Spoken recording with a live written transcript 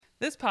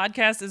This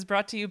podcast is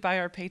brought to you by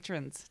our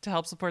patrons. To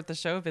help support the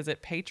show,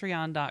 visit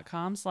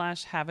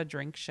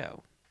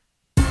patreon.com/haveadrinkshow.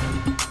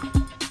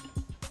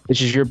 This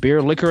is your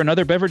beer, liquor, and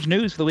other beverage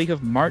news for the week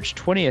of March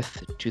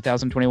 20th,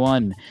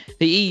 2021.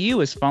 The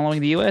EU is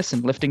following the US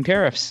and lifting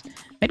tariffs.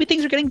 Maybe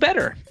things are getting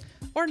better.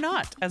 Or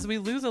not, as we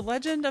lose a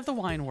legend of the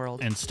wine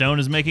world. And Stone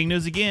is making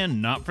news again,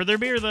 not for their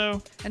beer,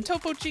 though. And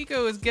Topo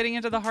Chico is getting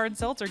into the hard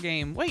seltzer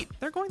game. Wait,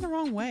 they're going the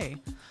wrong way.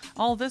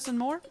 All this and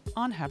more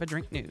on Have a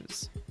Drink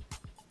News.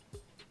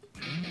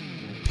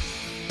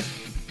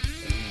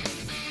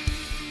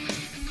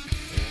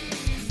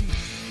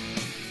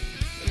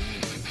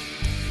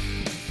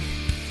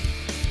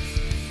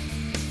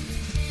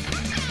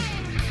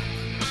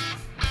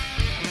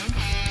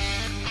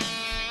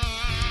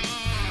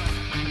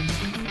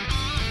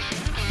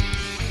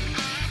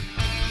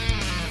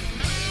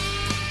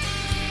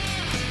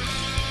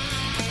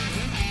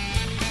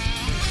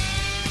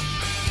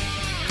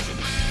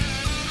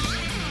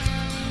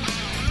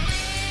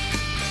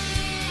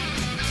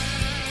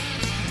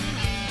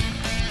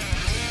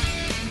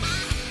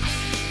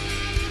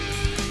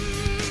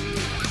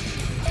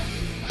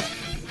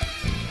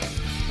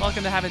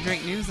 Welcome to Have a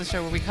Drink News, the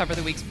show where we cover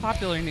the week's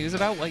popular news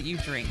about what you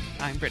drink.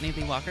 I'm Brittany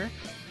Lee Walker.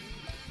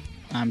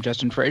 I'm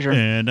Justin Frazier.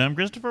 And I'm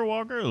Christopher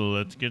Walker.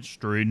 Let's get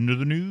straight into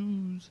the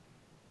news.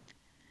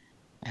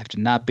 I have to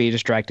not be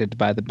distracted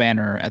by the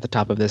banner at the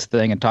top of this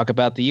thing and talk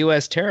about the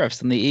U.S.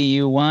 tariffs on the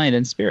EU wine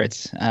and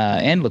spirits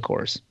and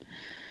liqueurs.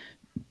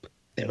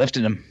 They're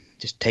lifting them,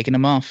 just taking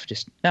them off.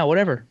 No,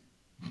 whatever.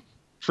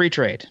 Free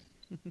trade.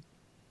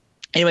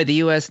 Anyway, the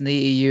U.S. and the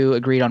EU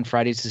agreed on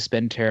Friday to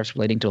suspend tariffs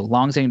relating to a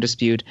long-standing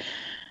dispute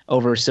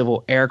over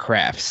civil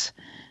aircrafts.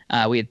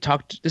 We had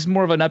talked. This is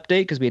more of an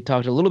update because we had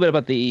talked a little bit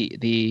about the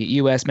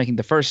U.S. making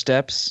the first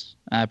steps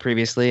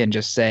previously and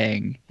just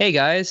saying, "Hey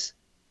guys,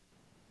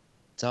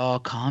 it's all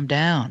calm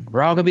down.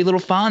 We're all gonna be little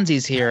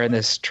Fonzies here in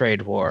this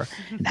trade war."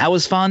 And how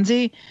was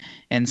Fonzie?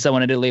 And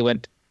someone in Italy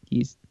went,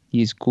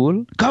 "He's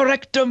cool.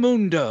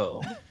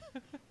 Correctamundo."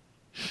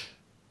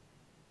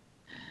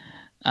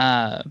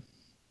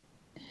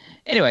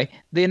 Anyway,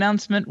 the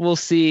announcement will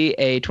see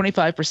a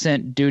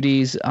 25%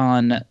 duties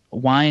on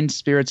wine,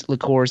 spirits,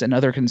 liqueurs, and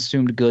other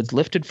consumed goods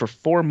lifted for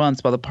 4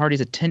 months while the parties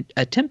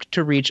attempt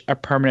to reach a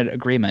permanent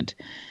agreement.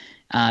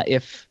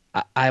 If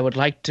I would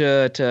like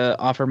to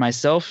offer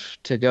myself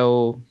to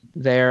go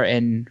there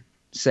and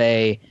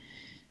say,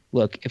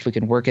 look, if we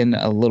can work in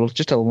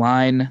just a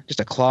line, just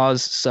a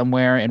clause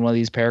somewhere in one of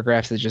these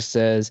paragraphs that just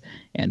says,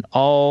 and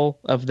all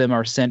of them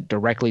are sent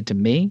directly to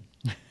me,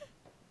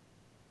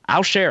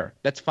 I'll share.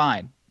 That's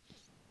fine.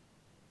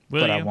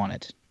 Will you? I want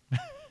it.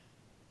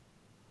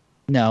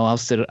 No,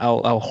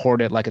 I'll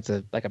hoard it like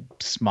a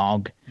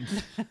smog.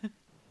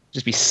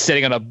 Just be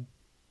sitting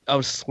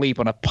I'll sleep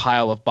on a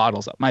pile of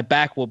bottles. My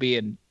back will be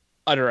in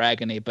utter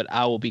agony, but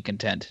I will be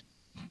content.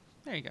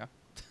 There you go.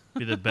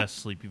 Be the best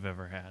sleep you've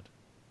ever had.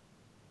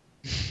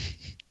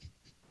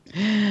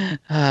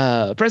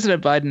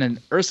 President Biden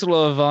and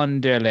Ursula von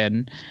der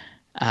Leyen.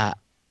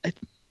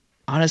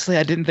 Honestly,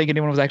 I didn't think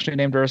anyone was actually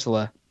named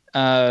Ursula.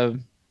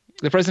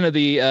 The president of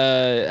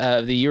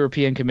the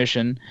European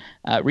Commission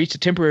reached a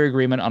temporary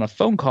agreement on a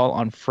phone call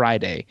on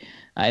Friday.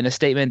 In a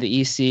statement,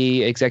 the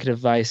EC Executive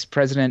Vice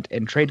President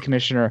and Trade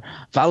Commissioner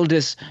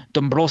Valdis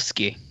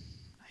Dombrovskis.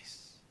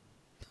 Nice.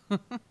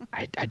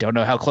 I don't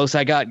know how close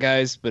I got,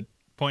 guys, but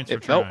Points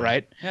it felt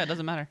right. Yeah, it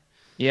doesn't matter.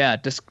 Yeah,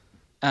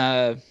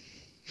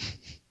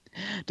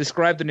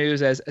 described the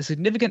news as a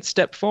significant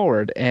step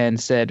forward and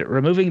said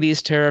removing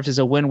these tariffs is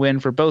a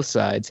win-win for both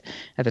sides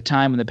at the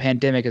time when the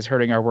pandemic is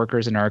hurting our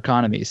workers and our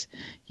economies.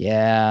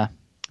 Yeah,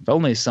 if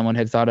only someone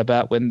had thought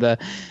about when the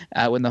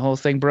whole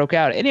thing broke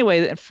out.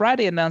 Anyway, the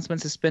Friday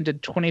announcement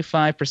suspended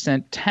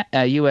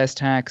 25% U.S.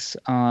 tax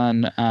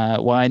on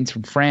wines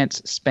from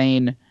France,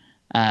 Spain,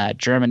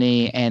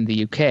 Germany, and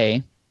the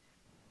UK.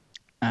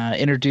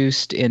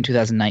 Introduced in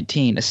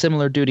 2019, a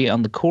similar duty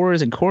on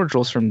liqueurs and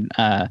cordials from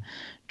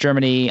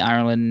Germany,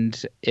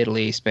 Ireland,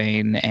 Italy,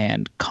 Spain,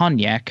 and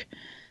cognac.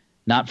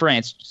 Not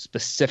France,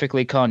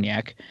 specifically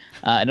cognac.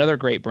 And other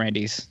great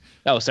brandies.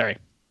 Oh, sorry.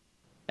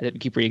 I didn't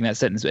keep reading that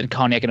sentence. And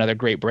cognac and other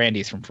great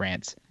brandies from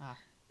France. Ah.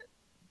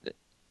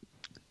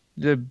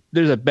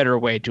 There's a better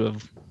way to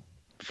have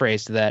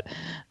phrased that.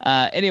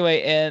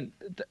 Anyway, and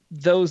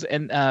those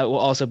will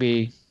also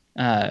be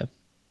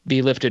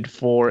lifted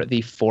for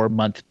the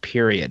 4-month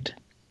period.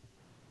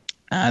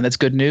 That's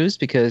good news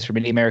because for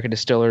many American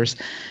distillers,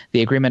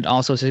 the agreement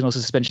also signals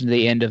suspension to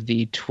the end of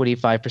the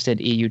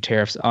 25% EU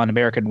tariffs on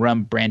American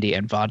rum, brandy,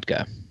 and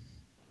vodka.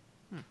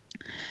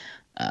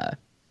 I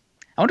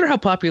wonder how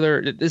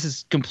popular – this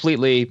is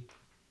completely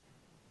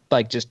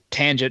like just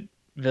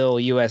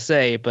Tangentville,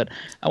 USA, but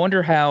I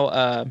wonder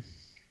how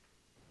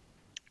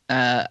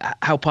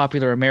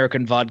popular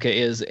American vodka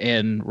is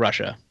in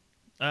Russia.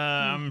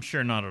 I'm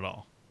sure not at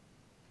all.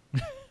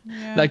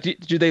 Yeah. Like,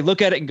 do they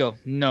look at it and go,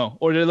 no?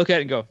 Or do they look at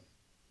it and go,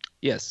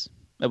 yes,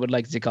 I would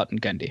like the cotton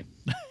candy?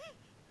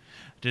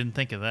 Didn't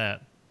think of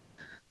that.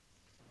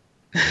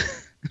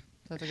 That's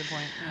a good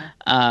point.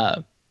 Yeah.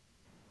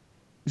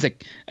 It's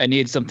like, I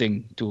need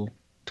something to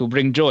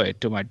bring joy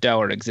to my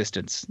dour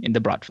existence in the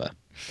Bratva.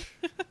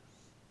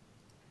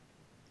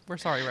 We're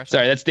sorry, Russia.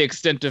 Sorry, that's the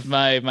extent of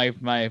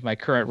my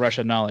current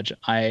Russia knowledge.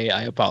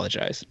 I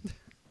apologize.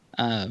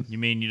 You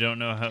mean you don't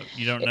know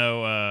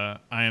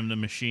I Am the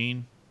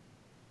Machine?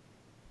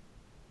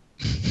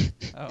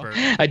 Oh.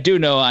 I do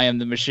know I Am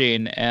the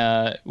Machine,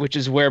 which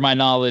is where my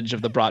knowledge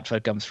of the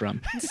Bratva comes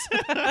from,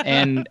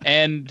 and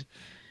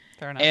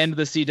Fair enough. and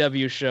the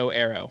CW show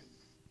Arrow.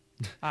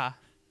 Ah.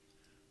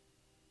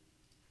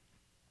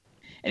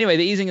 Anyway,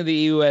 the easing of the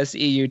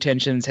U.S.-EU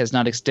tensions has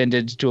not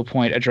extended to a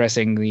point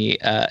addressing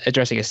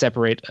a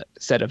separate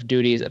set of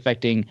duties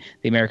affecting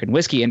the American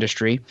whiskey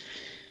industry.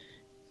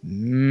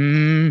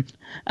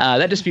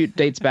 That dispute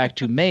dates back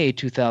to May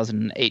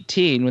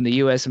 2018, when the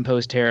U.S.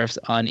 imposed tariffs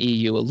on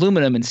EU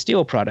aluminum and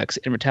steel products.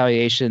 In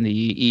retaliation, the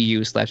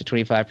EU slapped a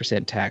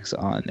 25% tax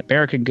on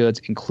American goods,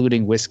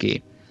 including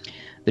whiskey.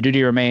 The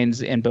duty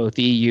remains in both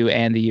the EU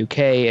and the UK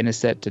and is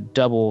set to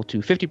double to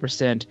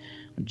 50%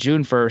 on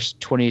June 1st,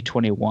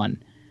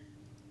 2021.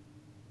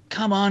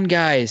 Come on,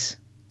 guys.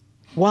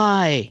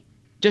 Why?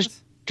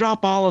 Just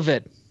drop all of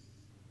it.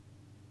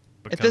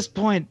 At this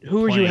point,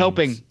 who are you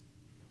helping?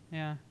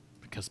 Yeah.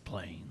 Because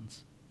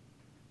planes.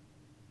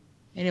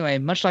 Anyway,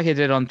 much like it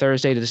did on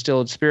Thursday, the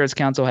Distilled Spirits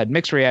Council had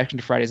mixed reaction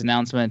to Friday's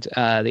announcement.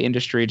 The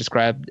industry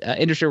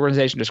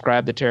organization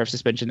described the tariff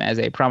suspension as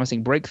a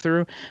promising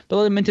breakthrough, but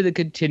lamented the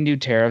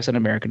continued tariffs on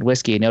American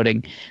whiskey,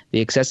 noting the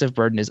excessive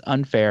burden is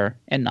unfair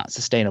and not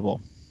sustainable.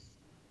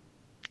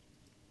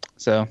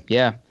 So,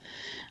 yeah.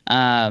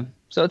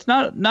 So it's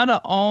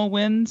not all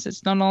wins.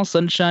 It's not all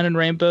sunshine and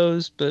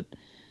rainbows, but,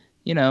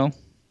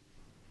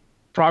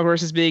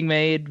 progress is being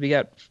made.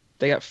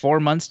 They got 4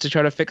 months to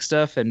try to fix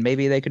stuff, and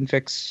maybe they can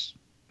fix,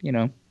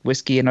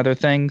 whiskey and other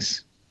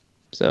things.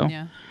 So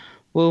Yeah.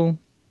 we'll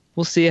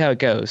see how it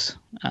goes.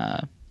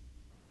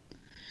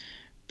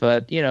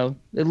 But at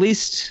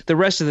least the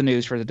rest of the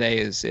news for today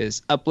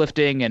is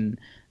uplifting and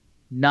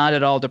not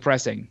at all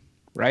depressing,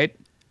 right?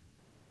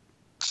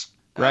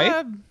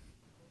 Right?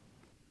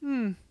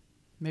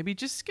 Maybe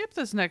just skip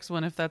this next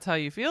one if that's how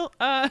you feel.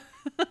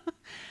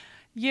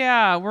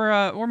 Yeah,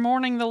 we're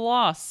mourning the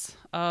loss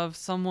of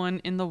someone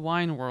in the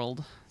wine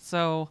world.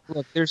 So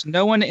Look, there's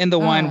no one in the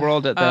wine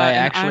world that I and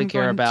actually I'm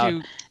care going about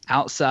to-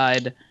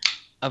 outside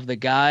of the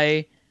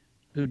guy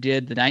who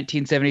did the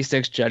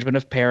 1976 Judgment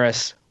of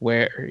Paris,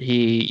 where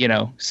he,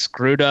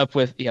 screwed up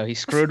with, he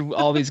screwed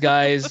all these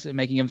guys,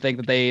 making them think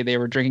that they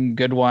were drinking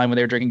good wine when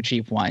they were drinking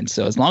cheap wine.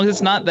 So as long as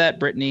it's not that,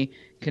 Brittany,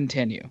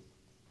 continue.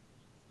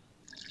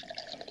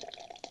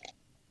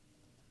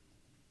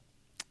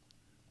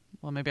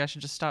 Well, maybe I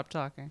should just stop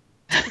talking.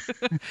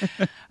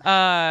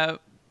 Yeah,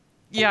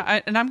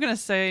 and I'm going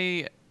to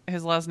say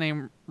his last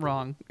name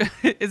wrong.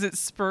 Is it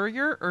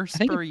Spurrier or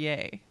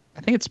Spurrier?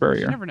 I think it's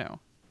Spurrier. You never know.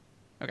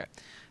 Okay.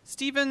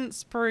 Stephen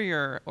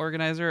Spurrier,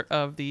 organizer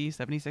of the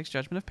 76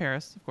 Judgment of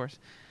Paris, of course.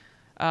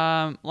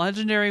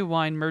 Legendary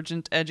wine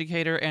merchant,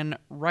 educator, and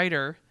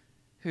writer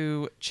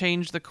who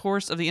changed the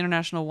course of the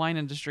international wine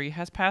industry,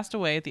 has passed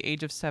away at the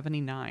age of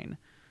 79.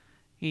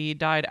 He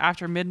died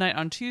after midnight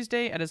on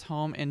Tuesday at his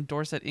home in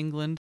Dorset,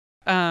 England.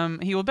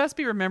 He will best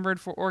be remembered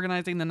for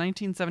organizing the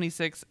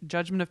 1976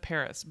 Judgment of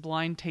Paris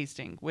blind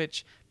tasting,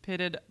 which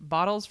pitted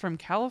bottles from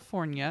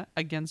California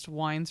against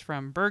wines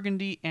from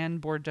Burgundy and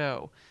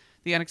Bordeaux.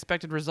 The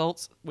unexpected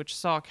results, which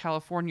saw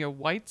California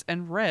whites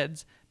and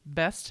reds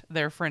best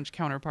their French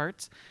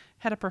counterparts,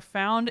 had a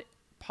profound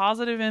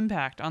positive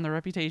impact on the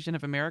reputation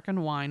of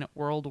American wine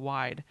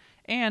worldwide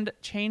and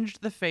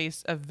changed the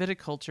face of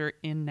viticulture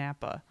in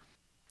Napa.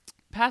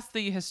 Past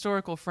the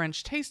historical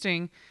French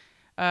tasting,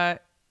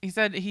 he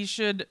said he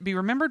should be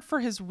remembered for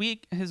his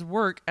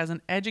work as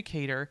an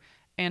educator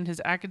and his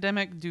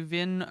academic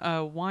Duvin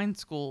wine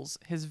schools,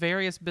 his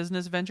various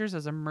business ventures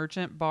as a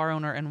merchant, bar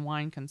owner, and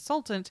wine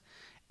consultant,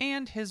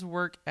 and his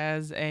work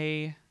as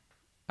a,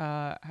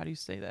 how do you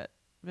say that?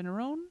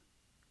 Vigneron?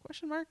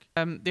 Question mark.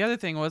 The other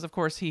thing was, of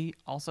course, he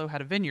also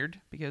had a vineyard,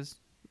 because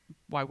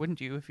why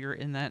wouldn't you if you're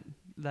in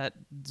that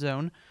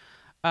zone?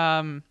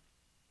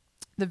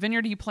 The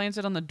vineyard he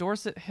planted on the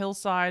Dorset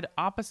hillside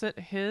opposite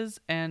his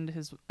and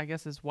his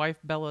wife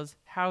Bella's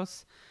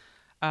house,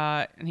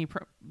 and he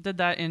did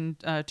that in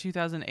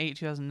 2008,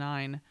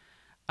 2009.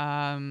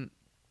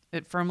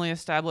 It firmly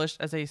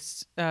established as a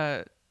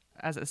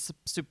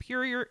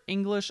superior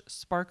English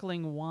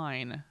sparkling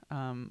wine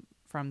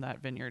from that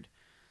vineyard.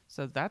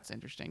 So that's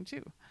interesting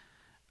too.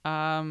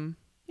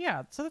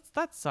 Yeah, so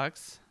that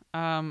sucks.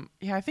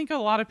 Yeah, I think a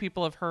lot of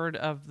people have heard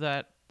of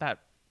that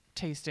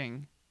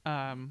tasting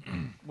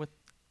with.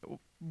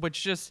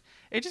 Which just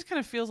kind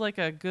of feels like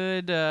a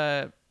good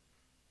F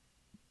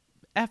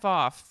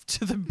off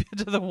to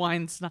the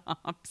wine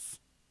snobs.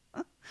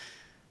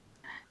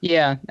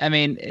 Yeah, I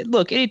mean,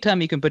 look,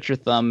 anytime you can put your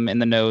thumb in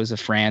the nose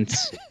of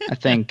France, I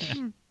think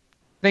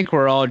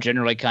we're all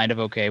generally kind of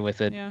okay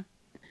with it. Yeah.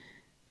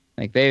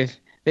 Like they've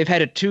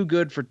had it too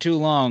good for too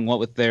long, what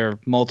with their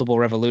multiple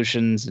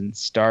revolutions and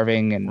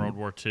starving and World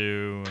War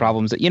II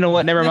problems. You know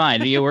what? Never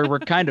mind. We're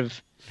kind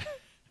of.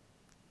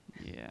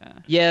 Yeah.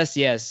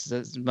 Yes.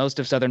 Most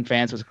of Southern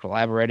Fans was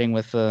collaborating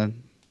with.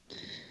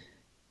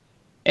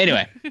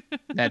 Anyway,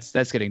 that's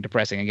getting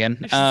depressing again.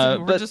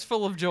 We're just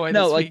full of joy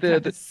no, this like week,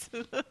 the guys.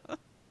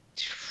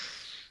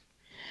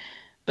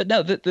 but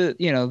no,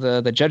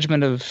 the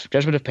Judgment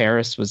of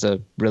Paris was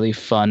a really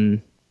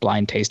fun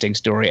blind tasting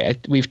story.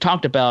 We've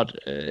talked about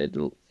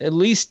at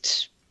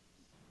least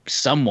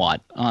somewhat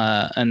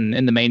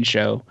in the main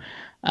show,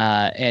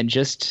 and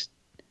just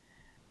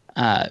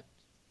that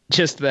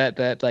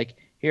like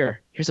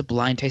here's a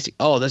blind tasting.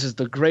 Oh, this is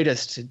the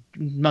greatest. It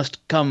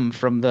must come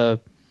from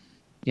the,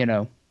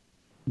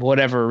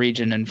 whatever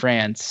region in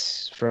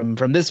France from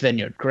this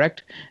vineyard,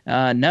 correct?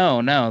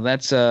 No,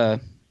 that's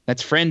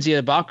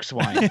Franzia box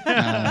wine.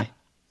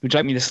 Would you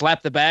like me to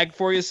slap the bag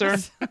for you, sir?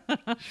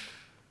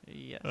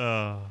 Yes.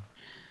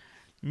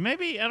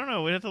 Maybe, I don't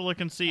know. We'd have to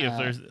look and see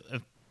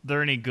if there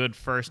are any good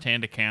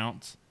first-hand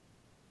accounts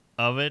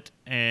of it.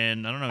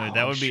 And I don't know.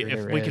 That would be,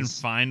 if we can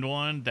find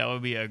one, that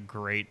would be a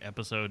great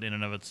episode in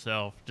and of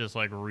itself. Just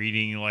like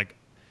reading, like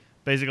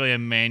basically a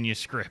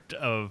manuscript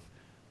of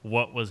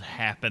what was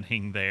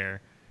happening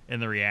there and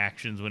the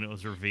reactions when it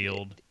was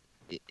revealed.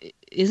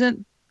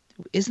 Isn't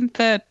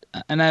that?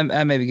 And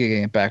I may be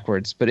getting it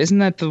backwards, but isn't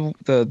that the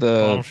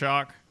Bottle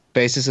Shock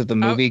basis of the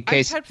movie?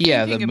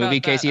 The movie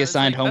Casey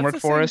assigned homework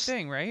for us.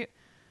 Thing, right?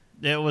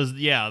 It was,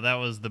 that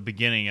was the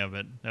beginning of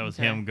it. That was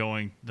him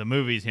going. The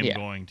movie's him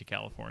going to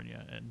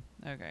California, and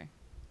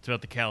it's about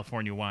the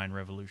California wine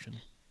revolution.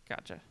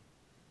 Gotcha.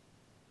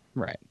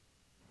 Right.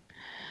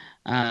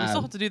 We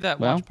still have to do that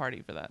watch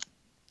party for that.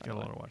 Got a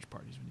lot of watch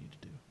parties we need to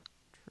do.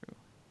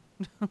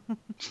 True.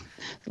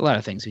 A lot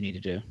of things we need to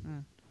do.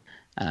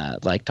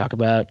 Like talk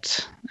about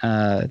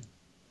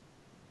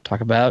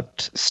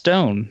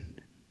Stone.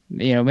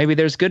 Maybe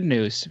there's good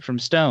news from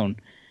Stone.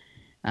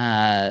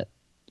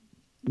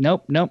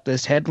 Nope.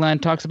 This headline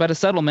talks about a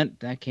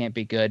settlement. That can't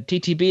be good.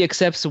 TTB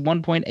accepts a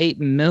 $1.8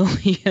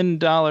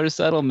 million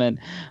settlement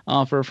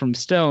offer from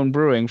Stone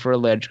Brewing for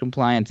alleged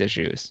compliance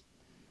issues.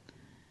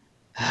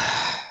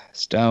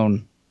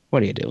 Stone,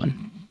 what are you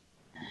doing?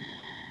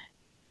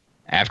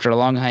 After a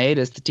long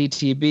hiatus, the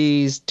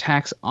TTB's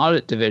Tax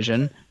Audit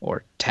Division,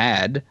 or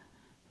TAD,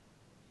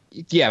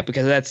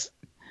 because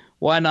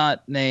why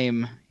not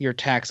name your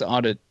tax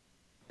audit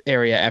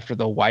area after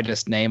the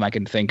widest name I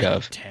can think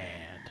of?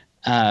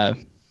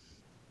 TAD.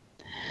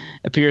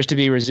 Appears to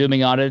be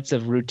resuming audits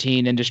of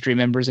routine industry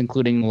members,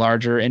 including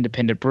larger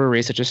independent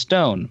breweries such as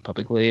Stone.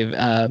 Publicly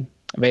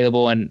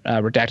available and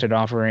redacted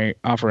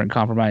offer and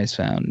compromise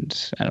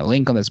found. And a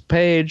link on this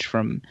page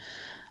from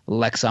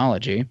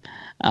Lexology.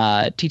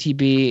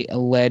 TTB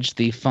alleged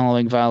the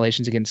following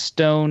violations against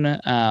Stone.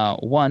 1,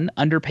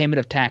 underpayment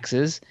of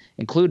taxes,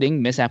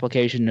 including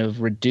misapplication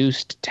of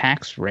reduced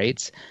tax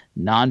rates,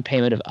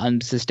 non-payment of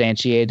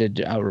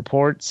unsubstantiated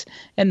reports,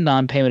 and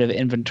non-payment of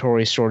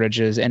inventory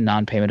shortages, and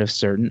non-payment of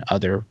certain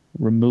other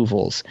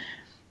removals.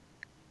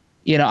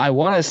 I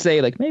want to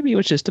say like maybe it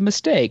was just a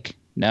mistake.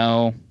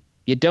 No,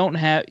 you don't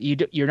have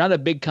you're not a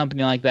big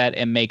company like that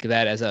and make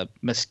that as a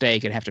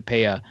mistake and have to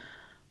pay a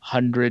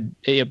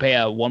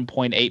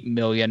 $1.8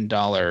 million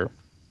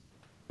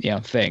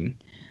thing.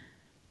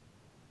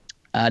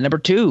 Number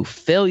 2,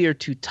 failure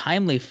to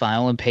timely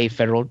file and pay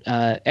federal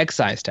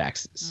excise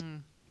taxes.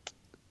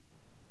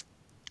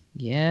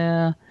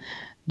 Yeah.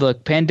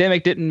 Look,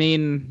 pandemic didn't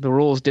mean the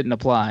rules didn't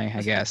apply,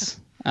 I guess.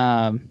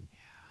 Number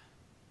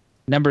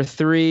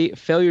 3,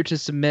 failure to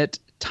submit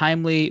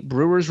timely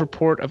brewer's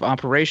report of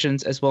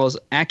operations as well as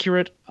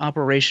accurate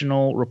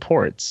operational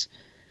reports.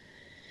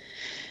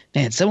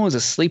 Man, someone was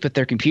asleep at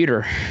their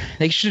computer.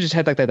 They should have just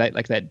had like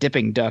that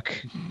dipping duck,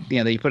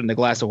 that you put in a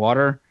glass of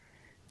water,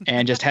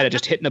 and just had it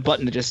just hitting a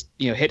button to just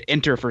hit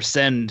enter for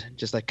send.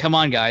 Just like, come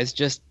on, guys,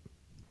 just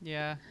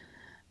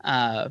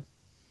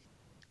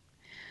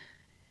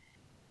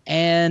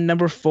And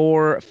number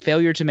 4,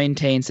 failure to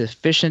maintain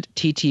sufficient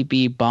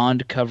TTB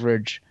bond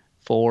coverage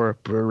for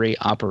brewery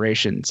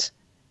operations.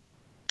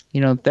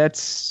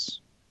 That's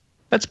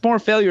more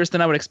failures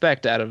than I would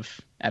expect out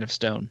of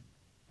Stone.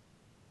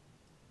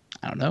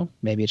 I don't know.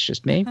 Maybe it's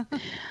just me.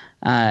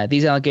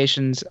 These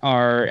allegations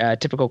are a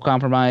typical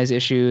compromise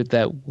issue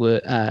that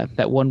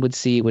one would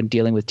see when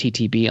dealing with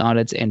TTB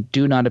audits and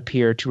do not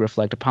appear to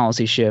reflect a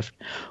policy shift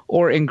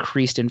or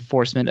increased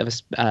enforcement of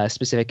a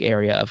specific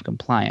area of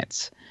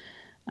compliance.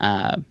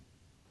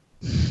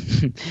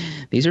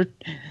 These are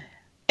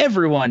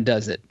everyone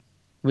does it.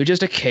 We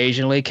just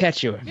occasionally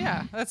catch you.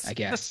 Yeah, I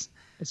guess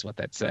is what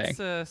that's saying.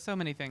 That's so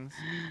many things.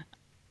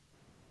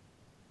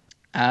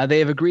 They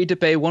have agreed to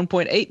pay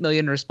 $1.8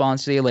 million in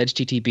response to the alleged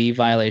TTB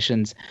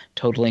violations,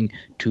 totaling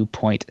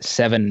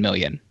 $2.7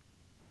 million.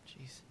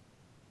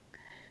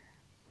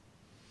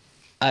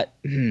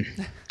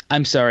 Jeez.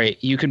 I'm sorry.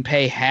 You can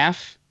pay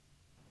half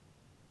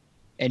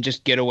and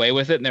just get away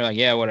with it, and they're like,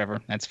 "Yeah, whatever,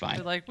 that's fine."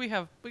 They're like, we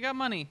got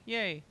money,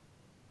 yay.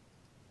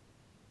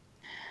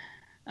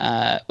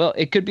 Well,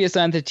 it could be a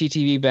sign that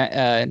TTB.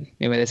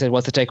 Anyway, they said,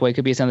 "What's the takeaway?" It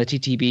could be a sign that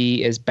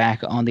TTB is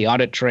back on the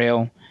audit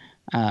trail.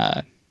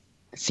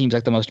 seems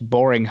like the most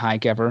boring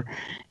hike ever,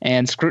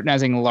 and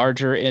scrutinizing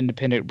larger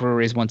independent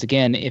breweries once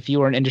again. If you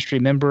are an industry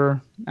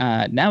member,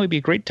 now would be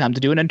a great time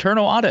to do an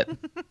internal audit.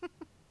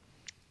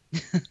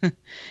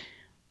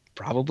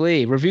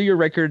 Probably review your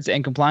records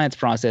and compliance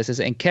processes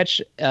and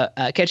catch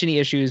any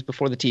issues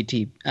before the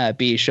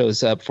TTB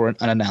shows up for an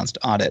unannounced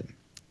audit.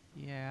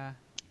 Yeah.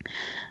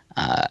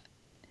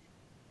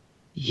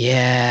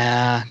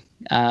 Yeah.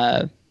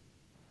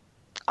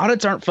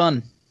 Audits aren't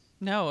fun.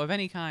 No, of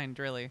any kind,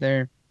 really.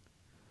 They're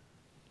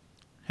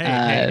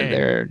Hey.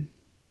 they're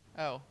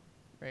Oh,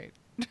 right.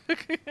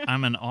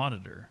 I'm an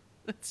auditor.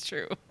 That's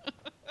true.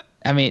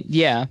 I mean,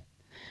 yeah.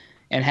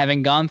 And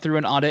having gone through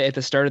an audit at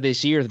the start of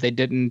this year that they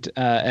didn't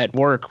at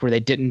work, where they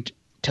didn't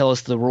tell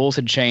us the rules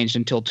had changed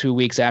until 2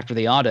 weeks after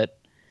the audit,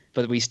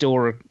 but we still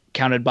were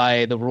counted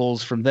by the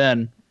rules from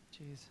then.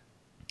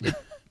 Jeez.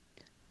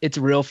 It's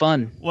real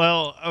fun.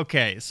 Well,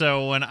 okay.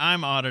 So when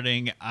I'm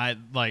auditing,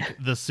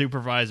 the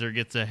supervisor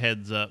gets a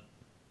heads up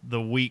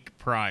the week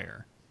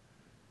prior.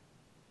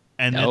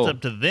 And it's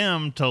up to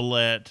them to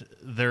let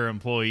their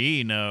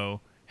employee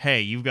know,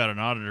 hey, you've got an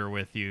auditor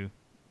with you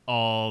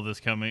all this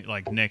coming,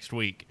 next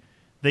week.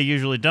 They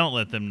usually don't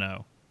let them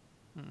know.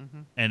 Mm-hmm.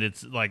 And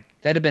it's like...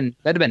 That'd have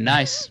been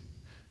nice.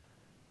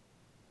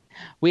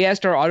 We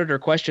asked our auditor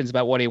questions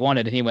about what he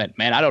wanted, and he went,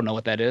 man, I don't know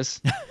what that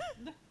is.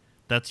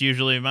 That's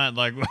usually when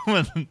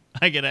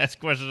I get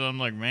asked questions, I'm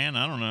like, man,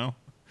 I don't know.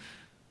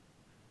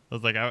 I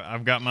was like,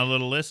 I've got my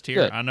little list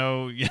here. Good. I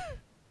know...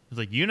 It's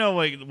like, you know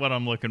what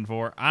I'm looking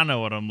for. I know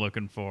what I'm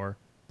looking for.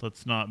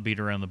 Let's not beat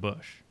around the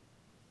bush.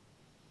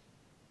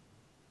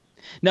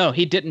 No,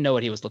 he didn't know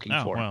what he was looking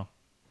for. Well.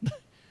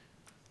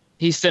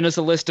 He sent us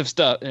a list of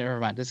stuff. Never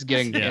mind. This is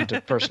getting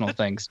into personal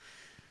things.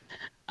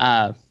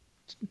 In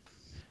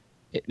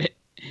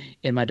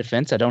my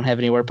defense, I don't have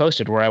anywhere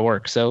posted where I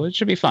work, so it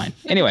should be fine.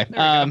 Anyway,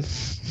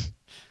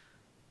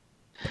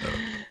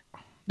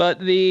 but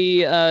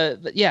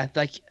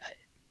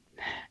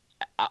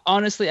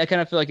honestly, I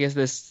kind of feel like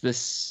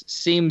this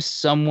seems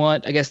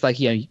somewhat, I guess,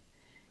 the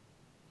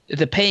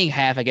paying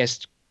half, I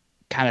guess,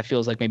 kind of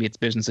feels like maybe it's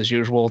business as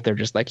usual. They're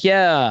just like,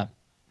 yeah,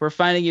 we're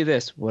finding you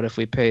this. What if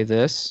we pay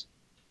this?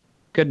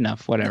 Good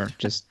enough. Whatever.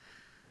 Just,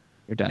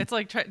 you're done. It's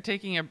like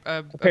taking a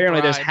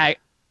apparently bribe. there's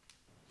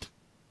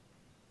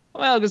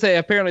well, I was gonna say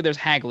apparently there's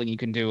haggling you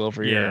can do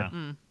over your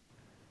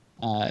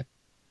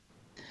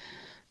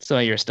some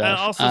of your stuff.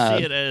 I also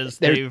see it as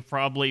they've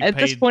probably at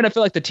paid... this point. I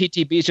feel like the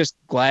TTB is just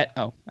glad.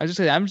 Oh, I was just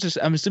saying.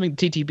 I'm assuming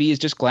the TTB is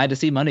just glad to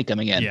see money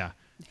coming in. Yeah,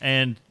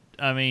 and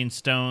I mean,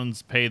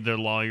 Stones paid their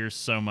lawyers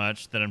so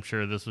much that I'm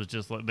sure this was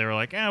just they were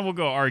like, we'll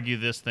go argue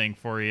this thing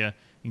for you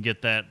and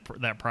get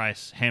that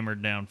price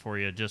hammered down for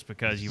you just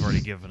because you've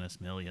already given us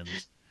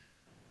millions.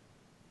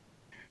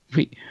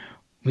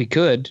 We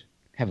could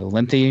have a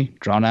lengthy,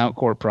 drawn-out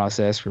court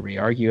process where we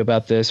argue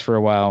about this for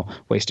a while,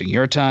 wasting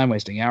your time,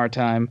 wasting our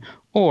time,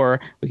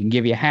 or we can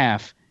give you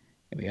half,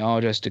 and we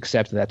all just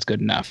accept that that's good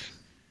enough.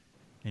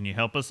 And you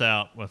help us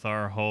out with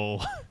our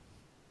whole,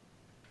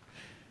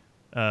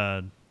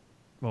 what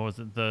was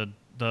it, the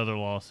other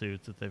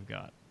lawsuits that they've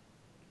got.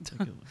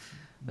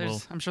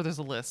 I'm sure there's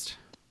a list.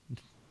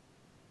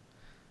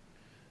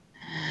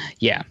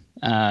 Yeah.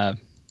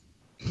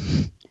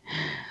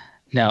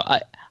 No,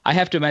 I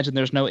have to imagine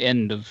there's no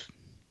end of,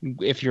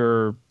 if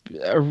you're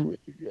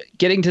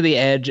getting to the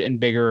edge and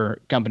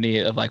bigger company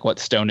of like what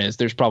Stone is,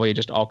 there's probably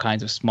just all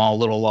kinds of small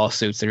little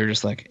lawsuits that are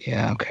just like,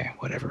 yeah, okay,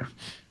 whatever.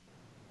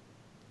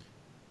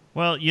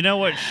 Well, you know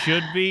what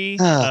should be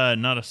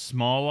not a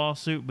small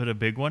lawsuit, but a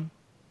big one?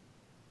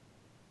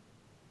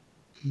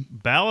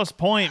 Ballast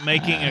Point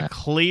making a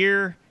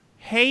clear,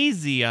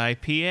 hazy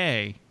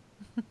IPA.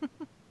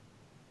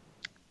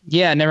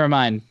 Yeah, never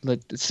mind.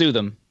 Let's sue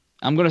them.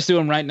 I'm going to sue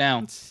them right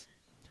now.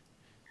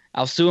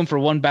 I'll sue them for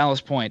one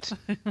Ballast Point.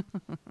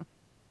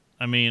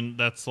 I mean,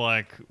 that's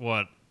like,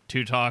 what,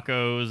 2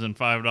 tacos and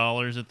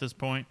 $5 at this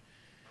point?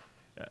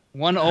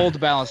 One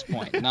old Ballast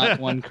Point, not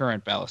one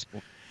current Ballast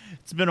Point.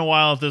 It's been a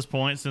while at this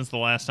point since the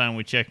last time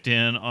we checked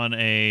in on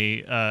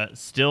a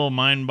still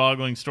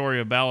mind-boggling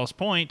story of Ballast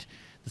Point,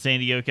 the San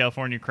Diego,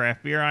 California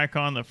craft beer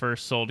icon that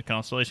first sold to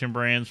Constellation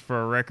Brands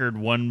for a record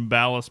 1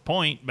 Ballast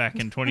Point back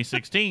in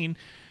 2016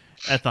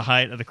 at the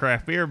height of the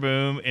craft beer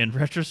boom. In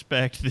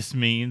retrospect, this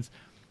means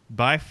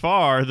by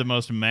far the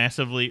most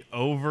massively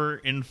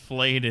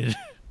overinflated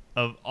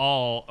of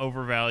all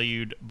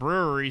overvalued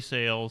brewery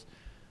sales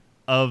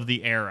of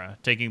the era,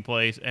 taking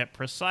place at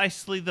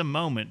precisely the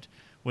moment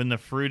when the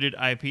fruited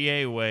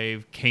IPA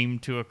wave came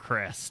to a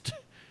crest,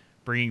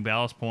 bringing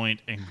Ballast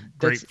Point and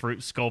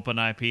Grapefruit Sculpin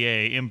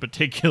IPA in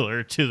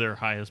particular to their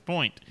highest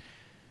point.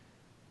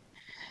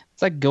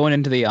 It's like going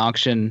into the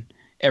auction,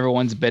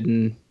 everyone's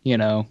bidding,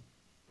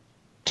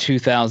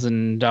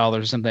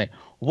 $2,000 or something.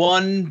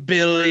 $1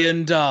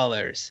 billion.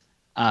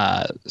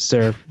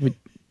 Sir,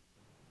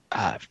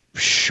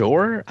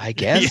 sure, I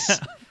guess. Yeah.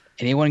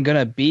 Anyone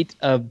gonna beat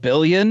 $1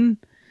 billion?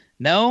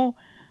 No?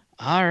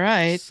 All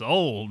right.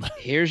 Sold.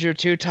 Here's your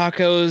 2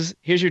 tacos.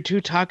 Here's your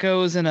 2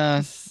 tacos and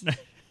a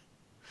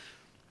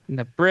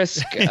The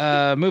brisk.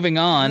 Moving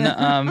on.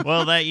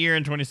 Well, that year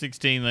in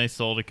 2016, they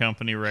sold a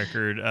company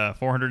record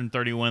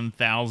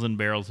 431,000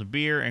 barrels of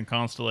beer, and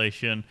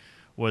Constellation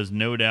was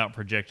no doubt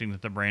projecting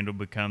that the brand would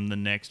become the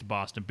next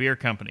Boston Beer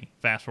Company.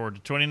 Fast forward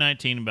to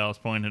 2019, and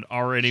Ballast Point had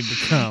already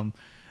become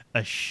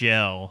a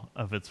shell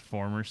of its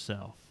former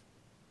self.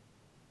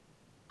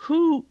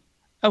 Who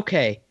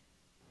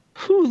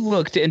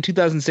looked in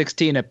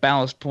 2016 at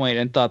Ballast Point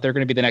and thought they're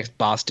going to be the next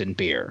Boston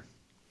beer?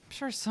 I'm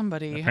sure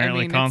somebody.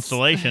 Apparently,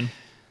 Constellation.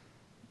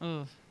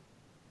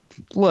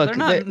 Look, they're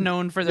not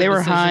known for their they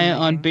were high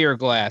decision-making. on beer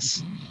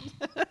glass.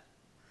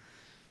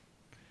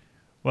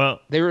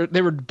 Well, they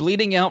were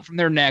bleeding out from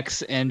their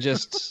necks and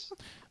just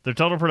their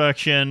total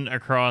production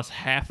across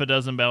half a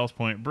dozen Ballast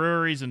Point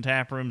breweries and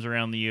tap rooms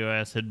around the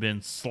U.S. had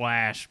been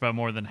slashed by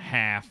more than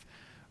half,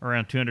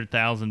 around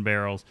 200,000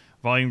 barrels.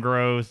 Volume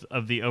growth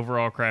of the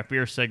overall craft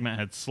beer segment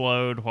had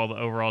slowed, while the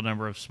overall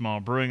number of small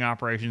brewing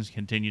operations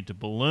continued to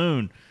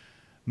balloon.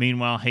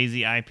 Meanwhile,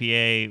 Hazy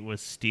IPA was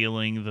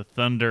stealing the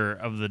thunder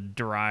of the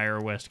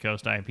drier West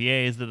Coast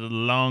IPAs that had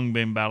long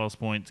been Ballast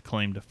Point's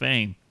claim to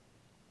fame.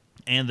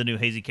 And the new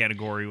hazy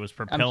category was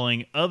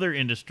propelling other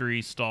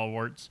industry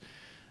stalwarts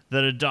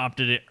that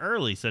adopted it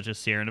early, such as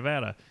Sierra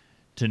Nevada,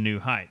 to new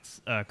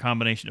heights. A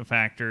combination of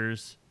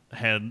factors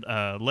had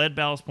led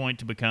Ballast Point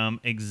to become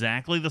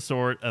exactly the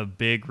sort of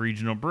big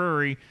regional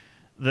brewery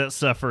that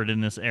suffered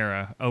in this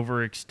era,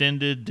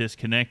 overextended,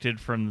 disconnected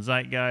from the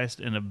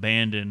zeitgeist, and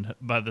abandoned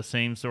by the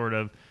same sort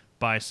of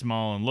buy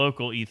small and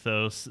local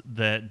ethos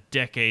that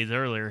decades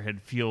earlier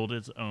had fueled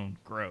its own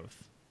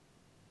growth.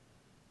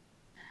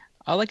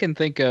 All I can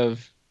think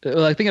of,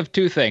 I think of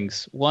two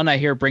things. One, I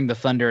hear "Bring the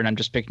Thunder," and I'm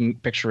just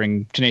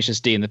picturing Tenacious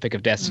D in the Pick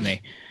of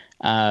Destiny.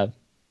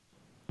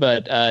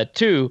 But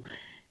two,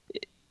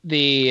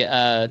 the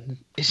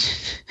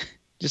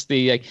just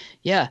the like,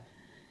 yeah,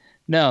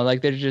 no,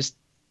 like they're just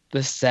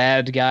the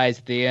sad guys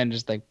at the end,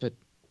 just like, but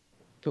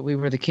we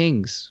were the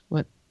kings.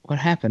 What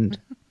happened?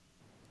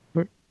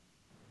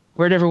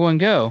 Where'd everyone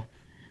go?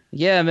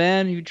 Yeah,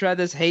 man, you tried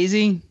this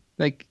hazy?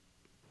 Like,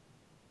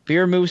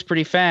 beer moves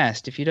pretty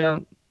fast. If you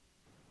don't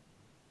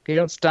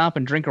stop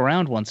and drink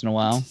around once in a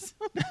while,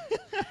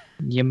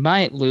 you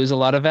might lose a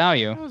lot of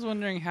value. I was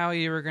wondering how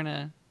you were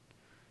gonna.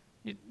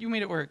 You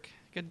made it work.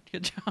 Good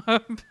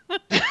job.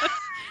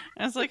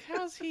 I was like,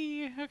 how's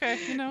he? Okay,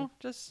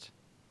 just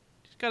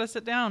gotta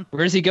sit down.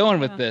 Where's he going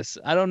with this?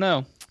 I don't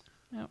know.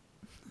 Yep.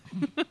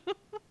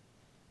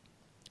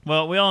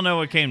 Well, we all know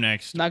what came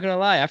next. Not gonna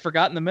lie, I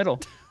forgot in the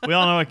middle. We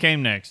all know what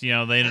came next. They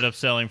ended up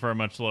selling for a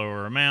much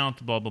lower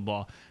amount, blah, blah,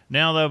 blah.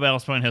 Now, though,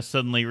 Ballast Point has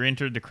suddenly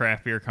re-entered the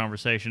craft beer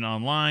conversation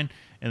online,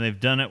 and they've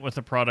done it with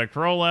a product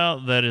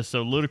rollout that is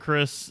so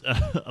ludicrous,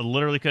 I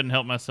literally couldn't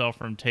help myself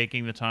from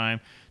taking the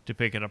time to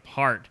pick it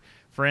apart.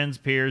 Friends,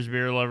 peers,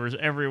 beer lovers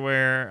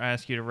everywhere, I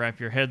ask you to wrap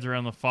your heads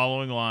around the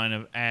following line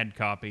of ad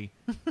copy.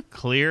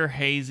 Clear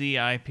Hazy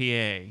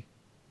IPA.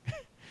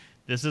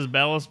 This is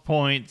Ballast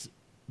Point's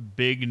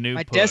big new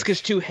My push. desk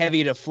is too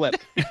heavy to flip.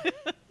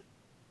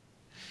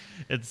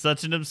 It's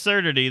such an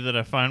absurdity that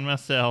I find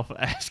myself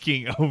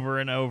asking over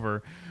and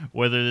over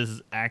whether this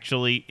is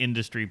actually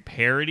industry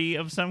parody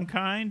of some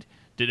kind.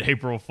 Did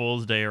April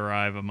Fool's Day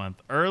arrive a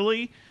month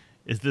early?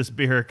 Is this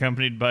beer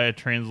accompanied by a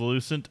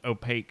translucent,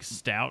 opaque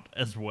stout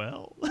as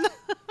well?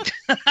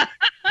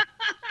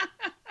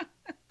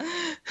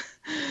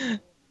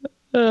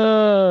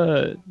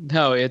 No,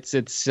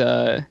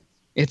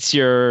 it's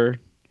your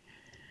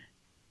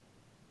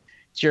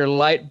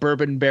light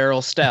bourbon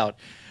barrel stout.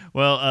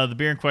 Well, the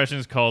beer in question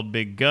is called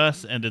Big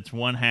Gus, and it's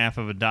one half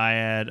of a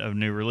dyad of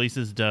new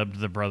releases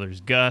dubbed the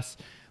Brothers Gus.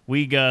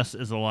 Wee Gus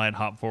is a light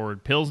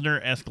hop-forward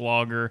Pilsner-esque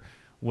lager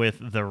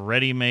with the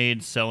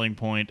ready-made selling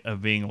point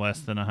of being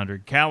less than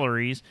 100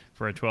 calories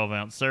for a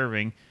 12-ounce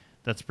serving.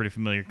 That's a pretty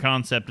familiar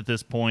concept at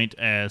this point,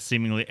 as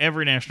seemingly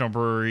every national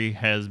brewery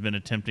has been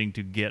attempting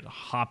to get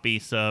hoppy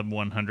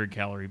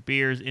sub-100-calorie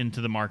beers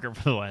into the market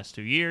for the last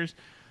 2 years.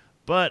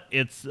 But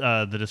it's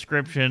the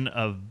description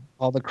of...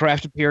 All the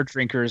craft beer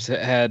drinkers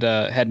had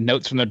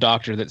notes from their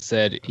doctor that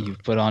said,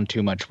 "You've put on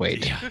too much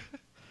weight."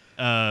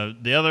 Yeah.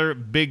 The other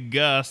Big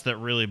Gus that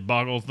really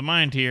boggles the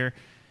mind here,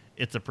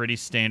 it's a pretty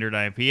standard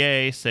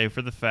IPA, save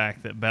for the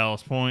fact that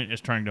Ballast Point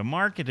is trying to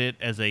market it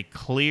as a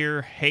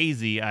clear,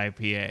 hazy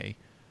IPA.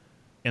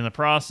 In the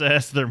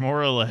process, they're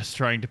more or less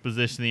trying to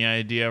position the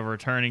idea of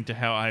returning to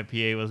how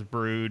IPA was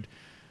brewed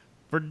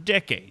for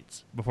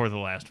decades before the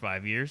last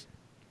 5 years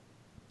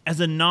as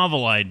a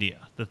novel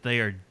idea that they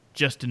are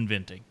just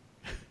inventing.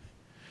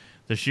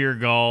 The sheer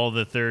gall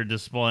that they're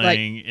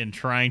displaying in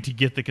trying to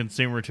get the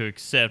consumer to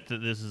accept that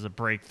this is a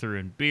breakthrough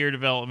in beer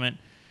development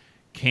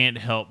can't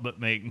help but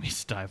make me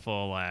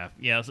stifle a laugh.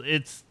 Yes,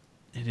 it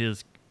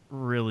is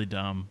really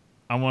dumb.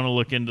 I want to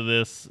look into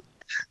this.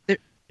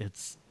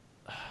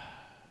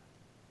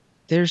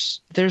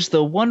 There's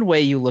the one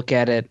way you look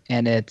at it,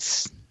 and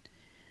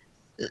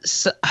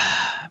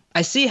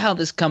I see how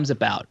this comes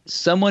about.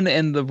 Someone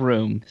in the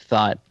room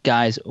thought,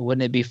 guys,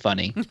 wouldn't it be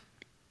funny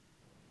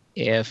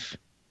if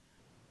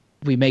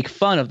we make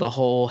fun of the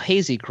whole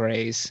hazy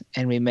craze,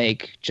 and we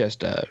make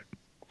just a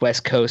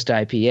West Coast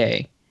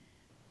IPA.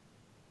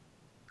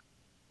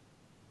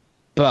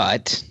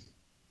 But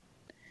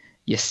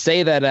you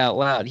say that out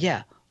loud.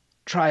 Yeah,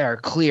 try our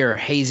clear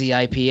hazy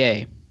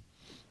IPA.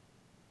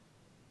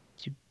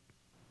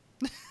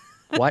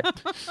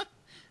 What?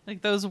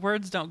 Like, those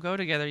words don't go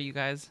together, you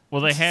guys.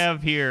 Well, they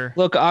have here.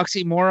 Look,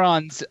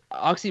 oxymorons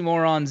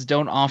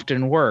don't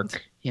often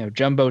work. You know,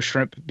 jumbo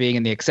shrimp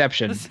being the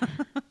exception.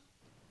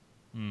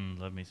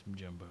 Love me some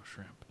jumbo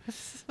shrimp.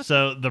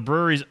 So the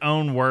brewery's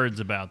own words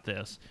about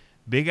this.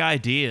 Big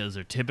ideas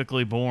are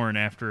typically born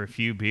after a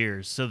few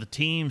beers, so the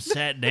team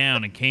sat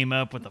down and came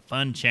up with a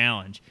fun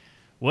challenge.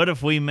 What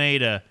if we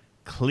made a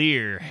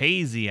clear,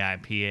 hazy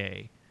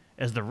IPA?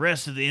 As the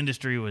rest of the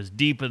industry was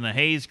deep in the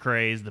haze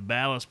craze, the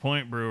Ballast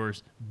Point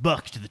brewers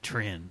bucked the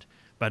trend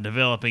by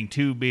developing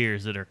 2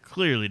 beers that are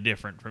clearly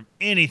different from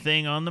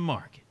anything on the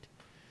market.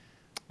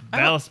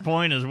 Ballast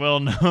Point is well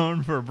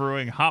known for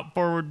brewing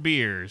hop-forward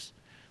beers.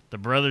 The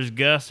Brothers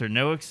Gus are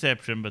no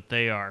exception, but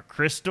they are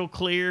crystal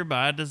clear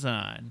by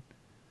design.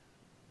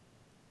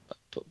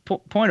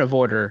 Point of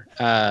order.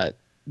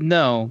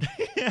 No.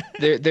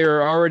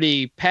 They're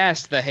already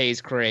past the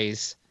haze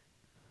craze.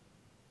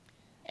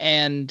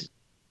 And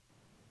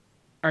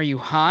are you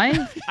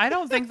high? I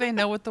don't think they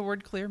know what the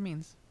word clear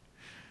means.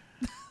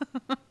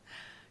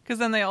 Because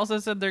then they also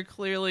said they're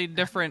clearly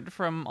different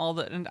from all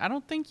the... And I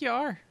don't think you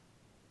are.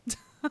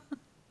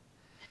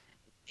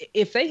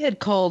 If they had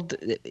called...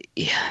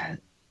 Yeah,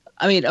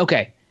 I mean,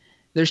 okay.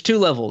 There's 2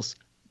 levels.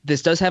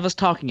 This does have us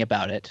talking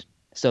about it.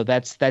 So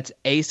that's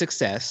a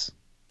success.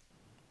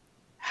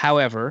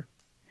 However,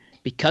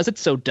 because it's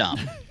so dumb,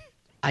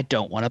 I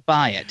don't want to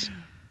buy it.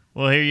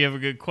 Well, here you have a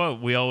good quote.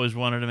 We always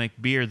wanted to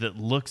make beer that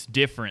looks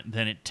different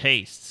than it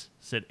tastes,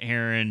 said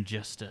Aaron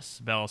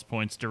Justice, Ballast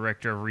Point's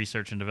Director of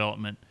Research and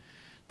Development.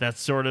 That's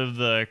sort of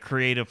the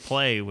creative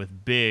play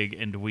with Big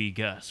and Wee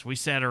Gus. We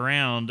sat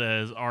around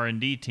as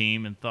R&D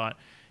team and thought,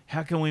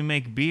 how can we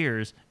make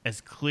beers as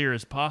clear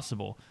as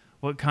possible?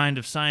 What kind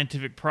of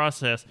scientific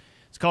process?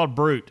 It's called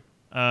Brute.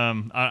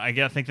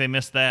 I think they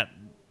missed that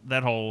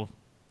whole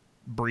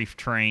brief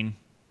train.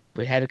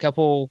 We had a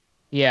couple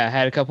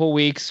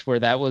weeks where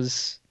that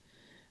was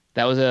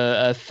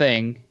a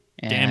thing.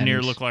 And damn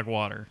near looked like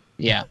water.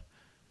 Yeah.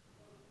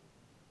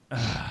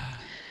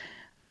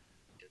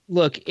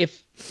 Look,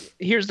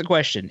 here's the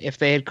question: if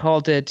they had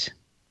called it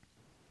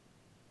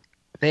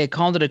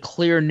a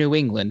clear New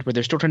England, where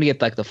they're still trying to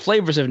get like the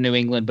flavors of New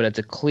England, but it's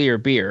a clear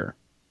beer,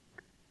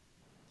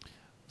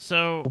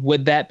 so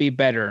would that be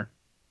better?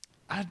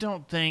 I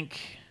don't think.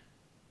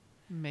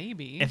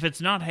 Maybe. If it's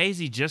not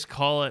hazy, just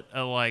call it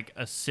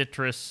a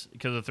citrus,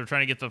 because if they're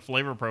trying to get the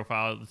flavor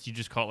profile, you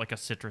just call it like a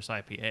citrus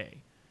IPA.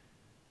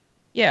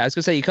 Yeah, I was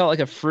gonna say you call it like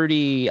a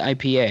fruity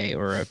IPA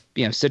or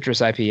a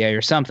citrus IPA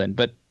or something,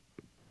 but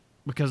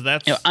because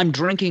that's I'm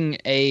drinking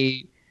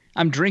a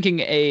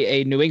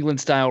New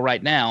England style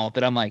right now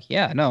that I'm like,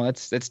 yeah, no,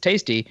 it's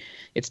tasty.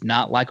 It's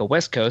not like a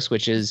West Coast,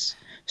 which is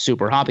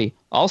super hoppy,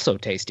 also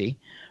tasty,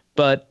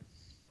 but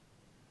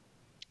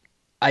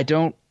I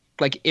don't.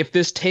 Like, if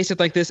this tasted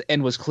like this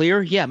and was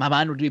clear, yeah, my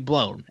mind would be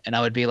blown, and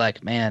I would be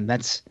like, man,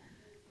 that's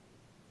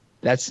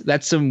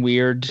some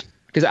weird.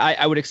 Because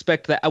I would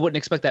expect that. I wouldn't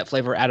expect that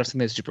flavor out of something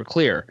that's super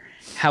clear.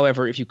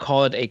 However, if you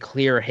call it a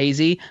clear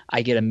hazy,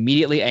 I get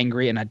immediately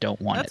angry and I don't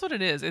want it. That's what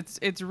it is. It's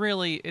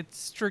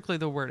strictly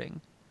the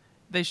wording.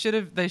 They should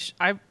have.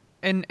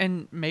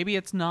 And maybe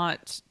it's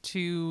not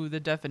to the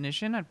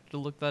definition. I have to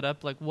look that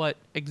up. Like, what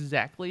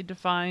exactly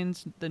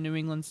defines the New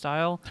England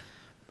style?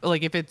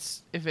 Like, if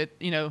it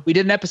we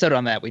did an episode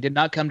on that. We did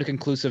not come to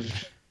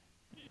conclusive.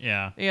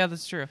 Yeah,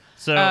 that's true.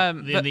 So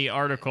in the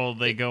article,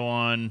 they go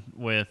on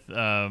with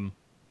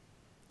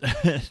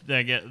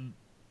they get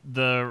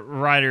the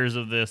writers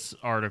of this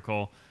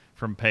article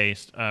from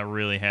Paste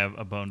really have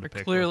a bone to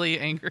pick. Clearly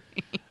angry,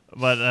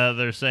 but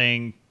they're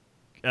saying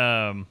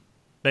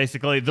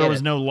basically there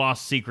was no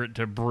lost secret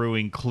to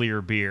brewing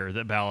clear beer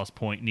that Ballast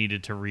Point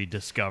needed to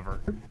rediscover.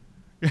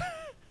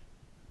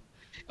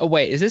 Oh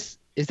wait, is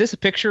this a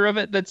picture of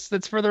it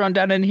that's further on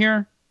down in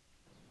here?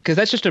 Because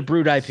that's just a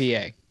brewed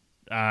IPA.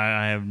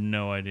 I have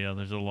no idea.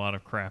 There's a lot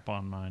of crap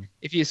on mine.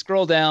 If you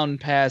scroll down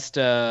past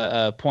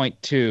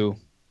point 2,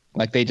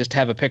 like they just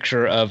have a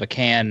picture of a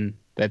can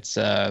that's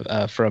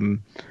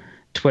from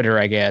Twitter,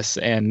 I guess,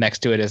 and next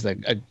to it is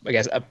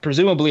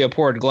presumably a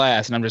poured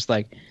glass, and I'm just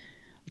like,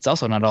 it's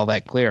also not all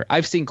that clear.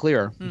 I've seen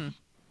clearer.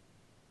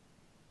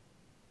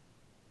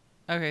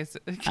 Okay, so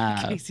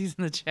Casey's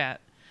in the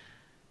chat.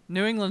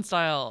 New England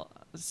style,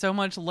 so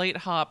much late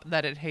hop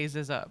that it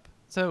hazes up.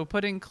 So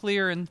putting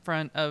clear in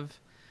front of...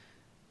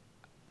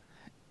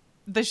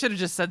 They should have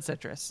just said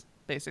citrus,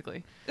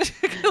 basically.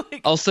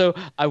 Also,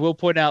 I will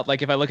point out,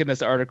 like, if I look in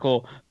this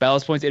article,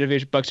 Ballast Point's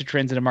innovation bucks to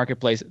trends in a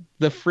marketplace.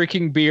 The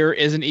freaking beer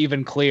isn't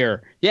even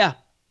clear. Yeah,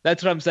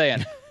 that's what I'm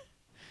saying.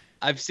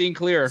 I've seen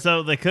clear.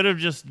 So they could have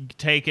just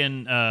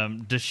taken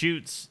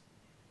Deschutes'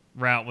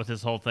 route with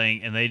this whole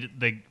thing, and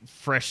they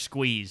fresh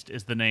squeezed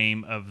is the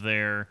name of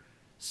their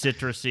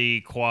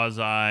citrusy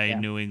quasi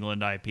New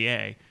England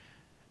IPA,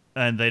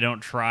 and they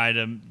don't try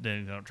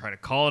to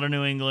call it a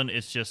New England.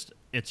 It's just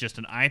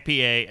an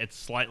IPA. It's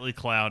slightly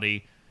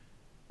cloudy,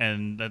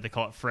 and that they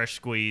call it fresh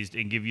squeezed,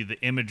 and give you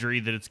the imagery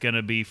that it's going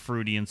to be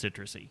fruity and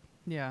citrusy.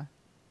 Yeah.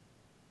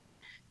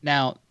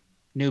 Now,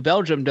 New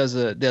Belgium does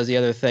the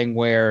other thing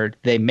where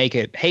they make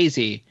it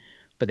hazy,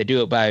 but they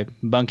do it by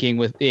bunking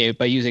with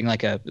by using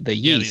like the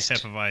yeast. Yeah,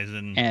 the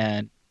Hefeweizen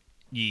and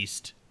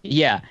yeast.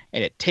 Yeah,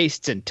 and it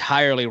tastes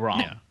entirely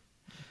wrong. Yeah.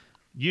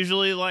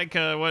 Usually, like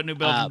what New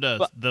Belgium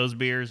does, those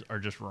beers are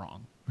just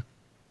wrong.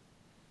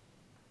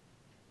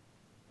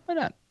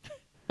 Why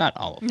not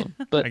all of them,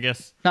 but I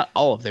guess not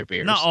all of their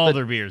beers. Not all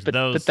their beers. But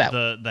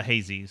the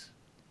hazies.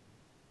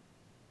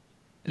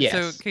 Yes.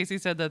 So Casey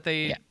said that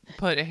they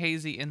put a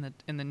hazy in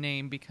the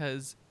name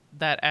because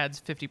that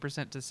adds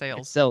 50% to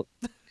sales. So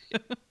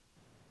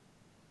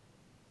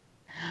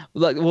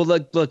look.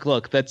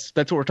 That's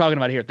what we're talking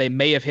about here. They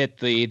may have hit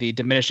the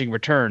diminishing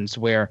returns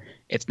where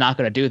it's not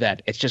going to do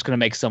that. It's just going to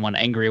make someone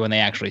angry when they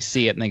actually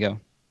see it and they go,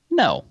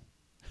 no,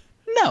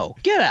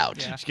 get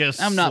out. Yeah.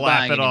 Just I'm not slap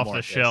buying it off the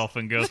this. shelf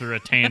and go through a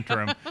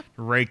tantrum,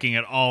 raking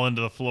it all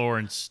into the floor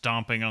and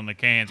stomping on the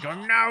cans,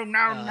 going,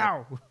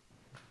 no.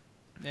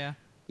 Yeah.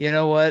 You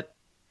know what?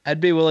 I'd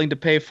be willing to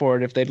pay for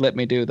it if they'd let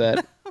me do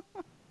that.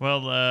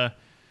 Well,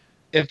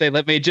 if they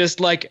let me just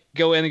like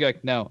go in and go,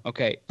 like, no,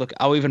 okay, look,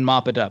 I'll even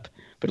mop it up,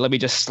 but let me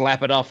just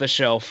slap it off the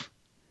shelf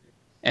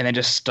and then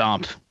just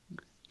stomp,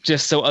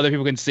 just so other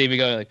people can see me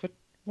go like,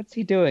 what's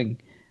he doing?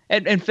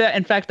 And in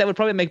fact, that would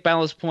probably make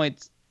Ballast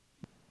Point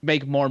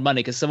make more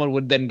money because someone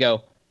would then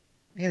go,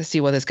 I gotta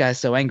see why this guy's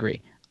so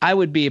angry. I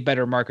would be a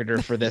better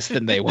marketer for this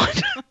than they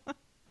would.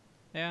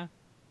 Yeah.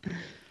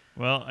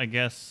 Well, I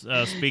guess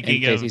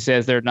speaking Casey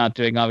says they're not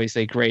doing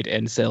obviously great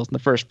end sales in the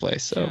first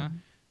place. So,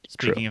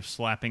 speaking of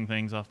slapping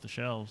things off the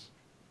shelves,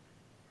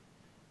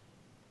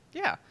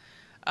 yeah,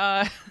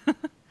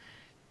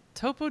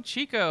 Topo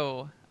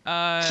Chico.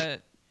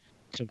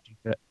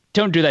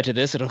 Don't do that to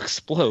this; it'll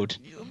explode.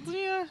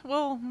 Yeah,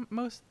 well,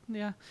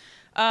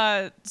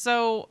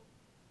 so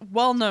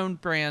well-known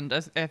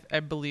brand, I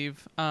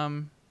believe.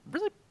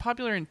 Really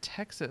popular in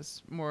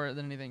Texas more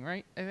than anything,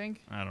 right? I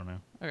think. I don't know.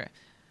 Okay.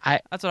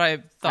 That's what I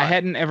thought. I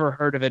hadn't ever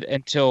heard of it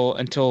until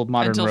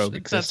Modern Rogue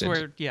existed.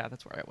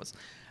 That's where I was.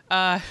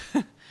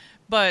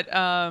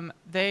 But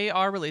they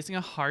are releasing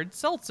a hard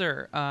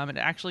seltzer. It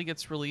actually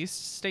gets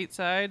released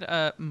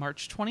stateside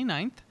March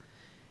 29th.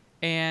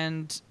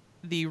 And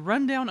the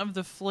rundown of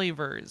the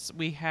flavors,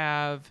 we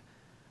have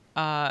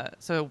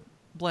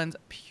blends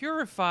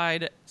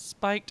purified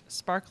spiked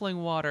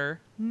sparkling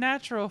water,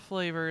 natural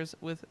flavors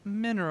with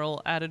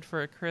mineral added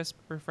for a crisp,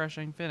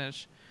 refreshing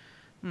finish.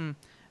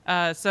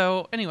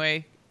 So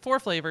anyway, 4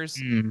 flavors.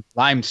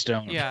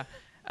 Limestone. Yeah.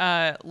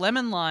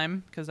 Lemon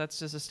lime, because that's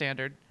just a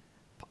standard.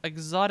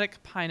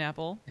 Exotic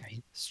pineapple,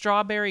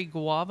 strawberry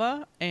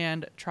guava,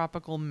 and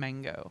tropical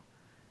mango.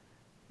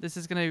 This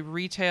is going to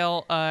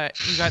retail.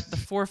 You got the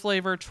 4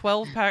 flavor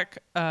 12-pack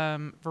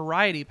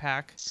variety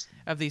pack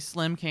of these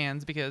slim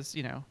cans because,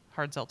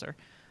 hard seltzer.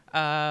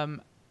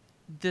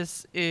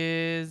 This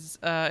is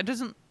it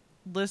doesn't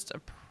list a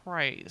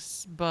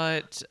price,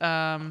 but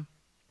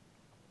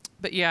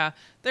yeah,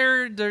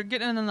 they're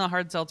getting in the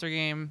hard seltzer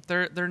game.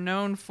 They're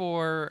known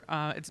for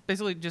it's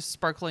basically just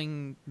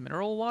sparkling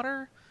mineral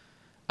water,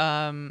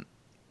 and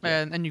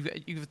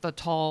you've the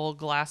tall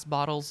glass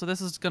bottles. So this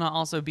is gonna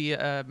also be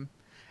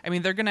I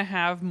mean, they're gonna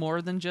have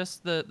more than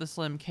just the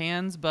slim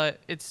cans, but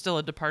it's still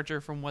a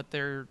departure from what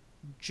they're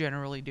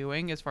generally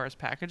doing as far as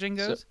packaging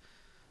goes.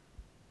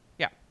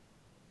 Yeah.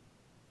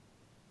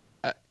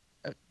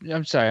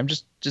 I'm sorry. I'm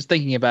just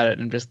thinking about it,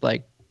 and I'm just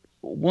like,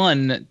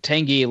 one,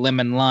 tangy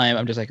lemon lime.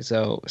 I'm just like,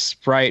 so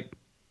Sprite,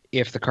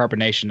 if the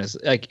carbonation is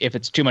like, if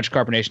it's too much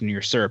carbonation,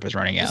 your syrup is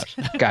running out.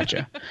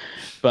 Gotcha.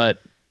 But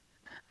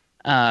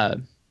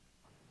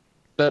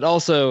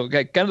also,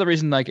 kind of the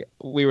reason like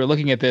we were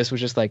looking at this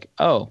was just like,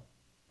 oh,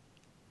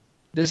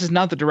 this is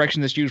not the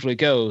direction this usually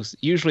goes.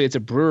 Usually, it's a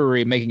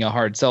brewery making a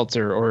hard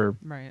seltzer or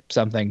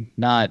something,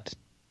 not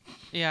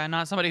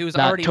somebody who's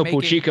not already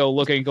Topo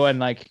Chico going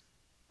like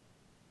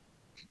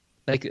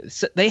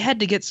they had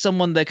to get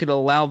someone that could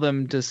allow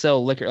them to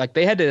sell liquor. Like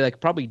they had to like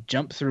probably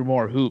jump through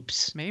more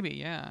hoops. Maybe,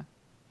 yeah.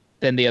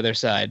 Than the other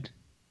side.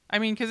 I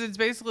mean, because it's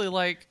basically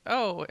like,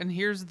 oh, and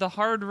here's the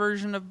hard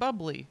version of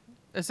bubbly.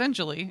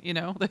 Essentially,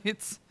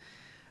 it's,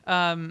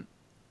 and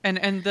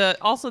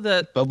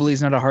the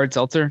bubbly's not a hard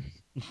seltzer.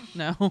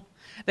 No,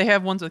 they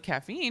have ones with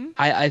caffeine.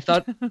 I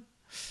thought it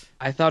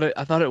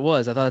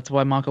was. I thought that's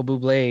why Michael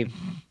Bublé,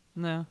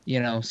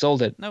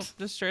 sold it. Nope,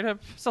 just straight up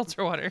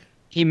seltzer water.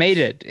 He made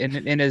it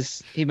in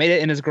his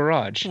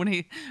garage.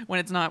 When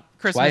it's not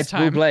Christmas why it's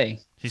time.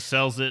 Bublé. He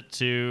sells it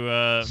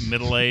to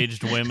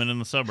middle-aged women in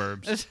the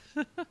suburbs.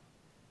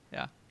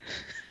 Yeah.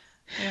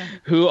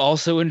 Who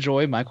also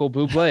enjoy Michael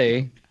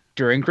Bublé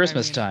during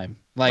Christmas time.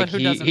 Like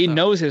he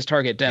knows his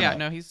target demo. Yeah,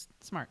 no, he's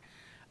smart.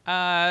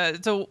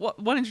 So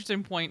one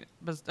interesting point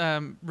was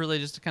really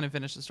just to kind of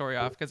finish the story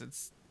off because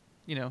it's,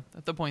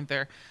 at the point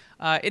there.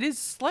 It is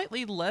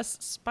slightly less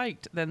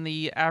spiked than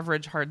the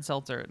average hard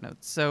seltzer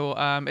notes. So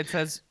it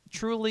says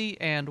Truly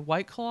and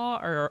White Claw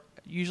are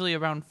usually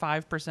around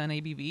 5%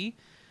 ABV.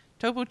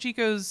 Topo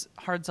Chico's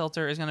hard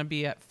seltzer is going to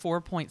be at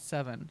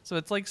 4.7. So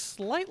it's like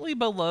slightly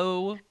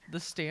below the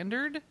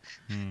standard,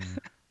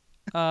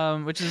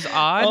 which is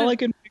odd. All I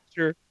can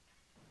picture,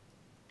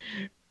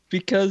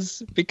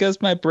 because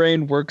my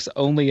brain works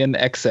only in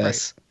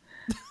excess. Right.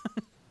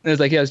 And it's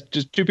like, yeah, it's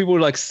just two people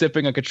like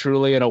sipping like a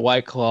Truly and a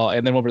White Claw,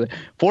 and then one was like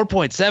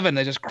 4.7.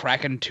 They're just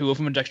cracking two of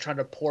them and just trying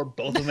to pour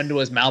both of them into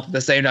his mouth at the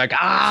same time. Like,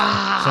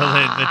 So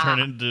they turn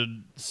into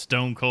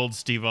Stone Cold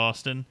Steve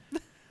Austin.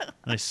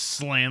 They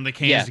slam the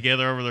cans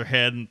together over their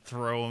head and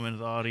throw them into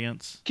the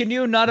audience. Can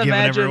you not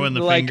imagine the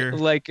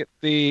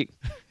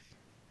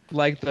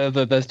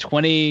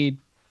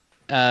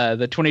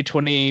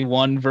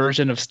 2021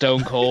 version of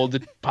Stone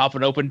Cold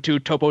popping open two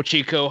Topo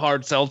Chico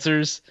hard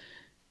seltzers?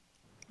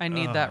 I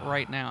need that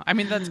right now. I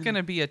mean, that's going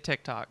to be a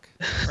TikTok,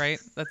 right?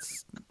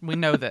 We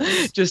know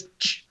this.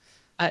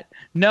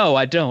 No,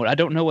 I don't. I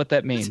don't know what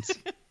that means.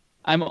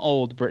 I'm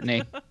old,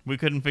 Brittany. We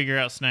couldn't figure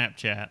out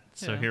Snapchat,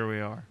 so here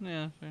we are.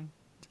 Yeah, sure.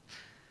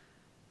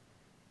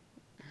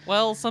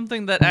 Well,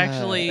 something that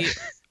actually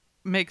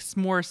makes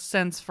more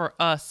sense for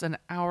us and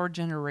our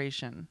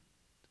generation.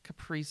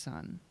 Capri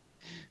Sun.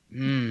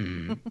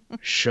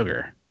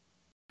 Sugar.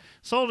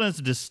 Sold in its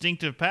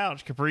distinctive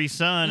pouch, Capri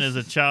Sun is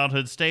a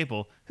childhood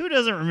staple. Who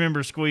doesn't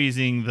remember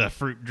squeezing the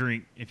fruit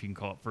drink, if you can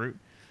call it fruit,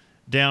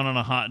 down on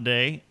a hot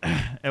day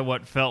at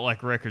what felt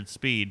like record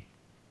speed?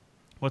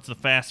 What's the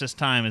fastest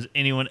time has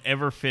anyone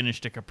ever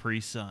finished a Capri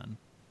Sun?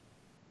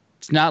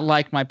 It's not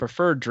like my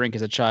preferred drink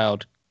as a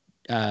child,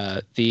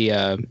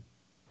 the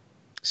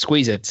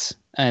Squeeze-Its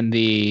and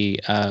the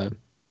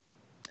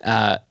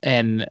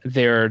and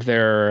their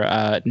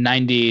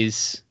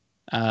 90s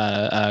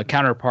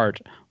counterpart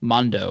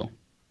Mondo.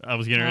 I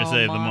was going to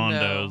say the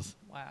Mondos.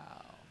 Wow.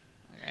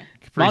 Okay.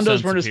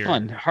 Mondos weren't as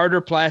fun. Harder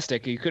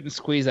plastic. You couldn't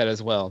squeeze that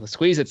as well. The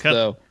Squeeze-Its,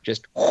 though,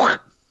 just... The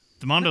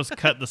Mondos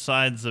cut the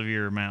sides of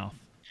your mouth.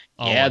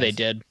 Always. Yeah, they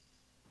did.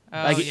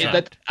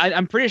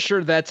 I'm pretty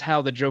sure that's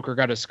how the Joker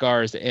got his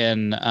scars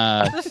in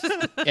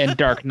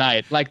Dark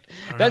Knight. Like,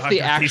 that's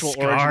the actual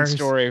origin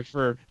story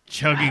for...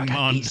 Chugging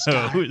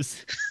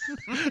Mondos.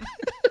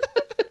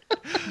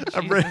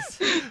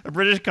 A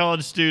British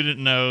college student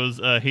knows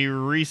he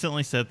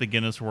recently set the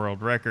Guinness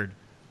World Record.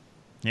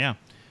 Yeah.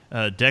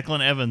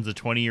 Declan Evans, a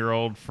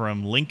 20-year-old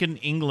from Lincoln,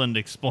 England,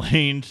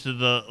 explained to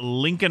the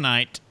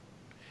Lincolnite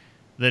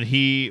that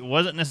he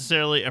wasn't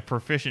necessarily a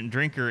proficient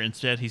drinker.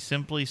 Instead, he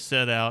simply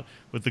set out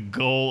with the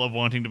goal of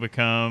wanting to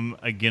become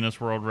a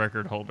Guinness World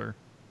Record holder.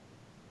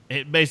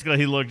 Basically,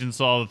 he looked and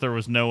saw that there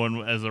was no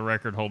one as a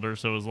record holder,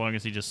 so as long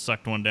as he just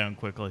sucked one down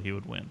quickly, he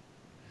would win.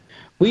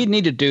 We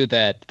need to do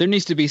that. There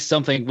needs to be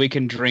something we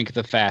can drink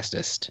the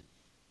fastest.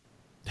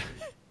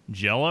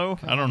 Jello?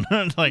 I don't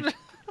know.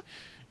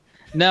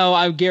 No,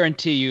 I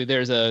guarantee you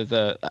there's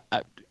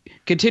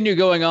continue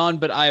going on,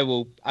 but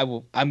I'm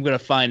going to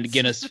find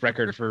Guinness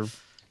record for...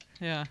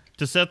 Yeah.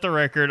 To set the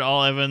record,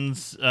 all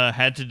Evans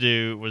had to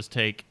do was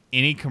take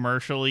any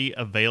commercially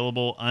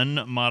available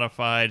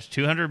unmodified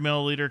 200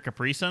 milliliter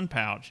Capri Sun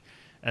pouch,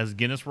 as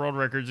Guinness World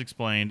Records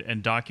explained,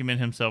 and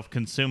document himself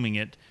consuming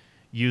it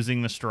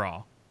using the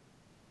straw,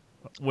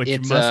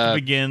 which must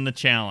begin the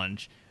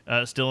challenge.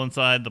 Still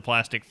inside the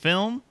plastic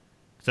film,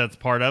 because that's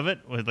part of it.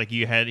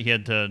 He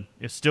had to,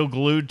 it's still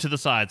glued to the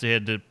side, so he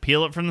had to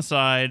peel it from the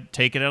side,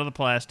 take it out of the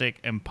plastic,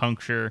 and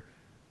puncture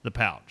the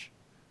pouch.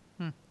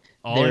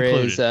 All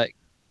included.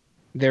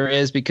 There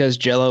is, because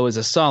Jell-O is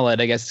a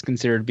solid, I guess it's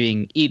considered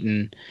being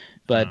eaten,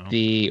 but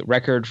the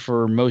record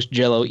for most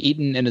Jell-O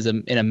eaten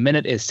in a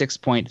minute is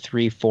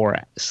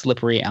 6.34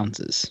 slippery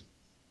ounces.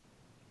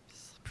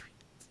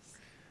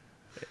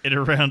 In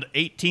around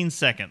 18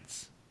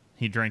 seconds,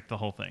 he drank the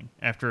whole thing.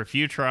 After a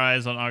few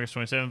tries on August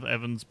 27th,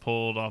 Evans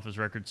pulled off his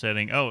record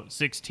setting.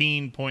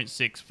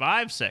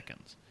 16.65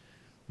 seconds.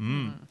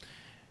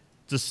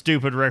 It's a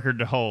stupid record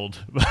to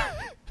hold.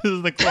 This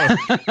is the quote.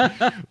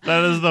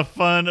 That is the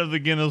fun of the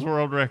Guinness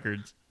World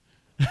Records.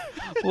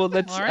 Well,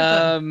 that's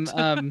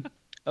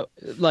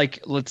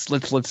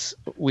let's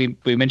we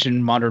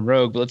mentioned Modern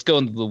Rogue, but let's go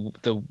into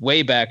the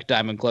way back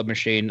Diamond Club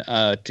machine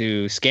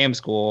to Scam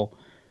School,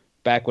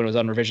 back when it was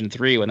on Revision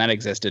 3, when that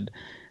existed.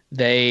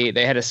 They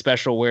had a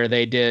special where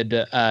they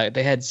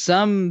had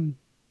some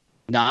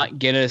not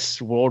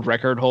Guinness World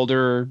Record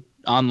holder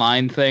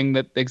online thing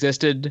that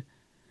existed,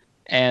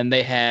 and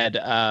they had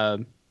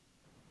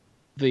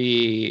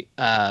the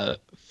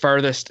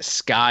furthest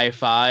Sky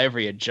 5,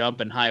 where you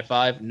jump and high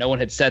five. No one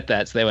had set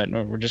that, so they went,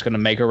 we're just going to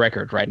make a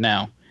record right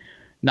now.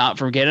 Not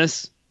from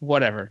Guinness,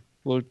 whatever.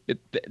 Well,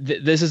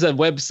 this is a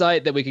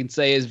website that we can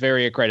say is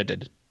very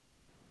accredited.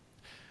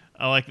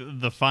 I like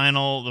the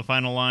final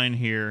line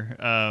here,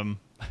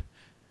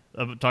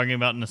 talking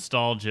about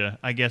nostalgia.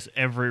 I guess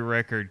every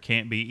record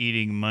can't be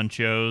eating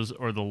Munchos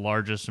or the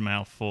largest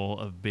mouthful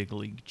of Big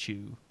League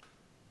Chew.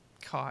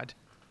 God.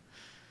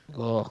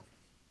 Oh.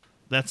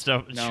 That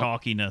stuff,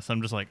 chalkiness.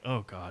 I'm just like,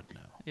 oh God, no.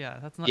 Yeah,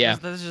 that's not. Yeah.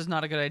 That's just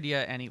not a good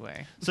idea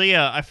anyway. So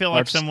yeah, I feel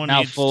like someone now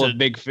needs full to of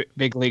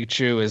big league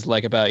chew is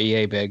like about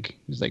EA big.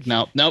 He's like,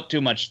 nope,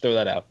 too much. Throw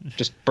that out.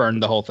 Just burn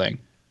the whole thing.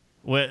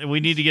 We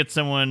need to get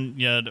someone,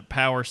 to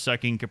power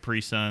sucking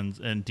Capri Suns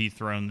and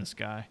dethrone this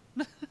guy.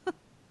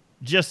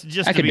 just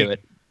I can do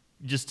it.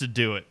 Just to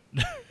do it.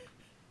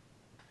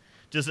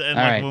 Just and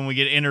All like right. when we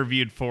get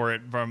interviewed for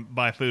it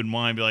by Food and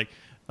Wine, be like,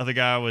 "Other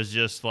guy was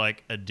just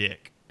like a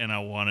dick, and I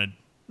wanted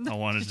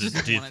to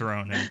just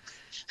dethrone him."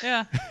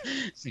 Yeah. I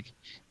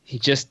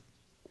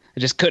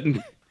just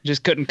couldn't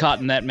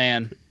cotton that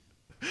man.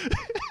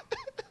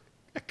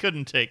 I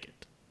couldn't take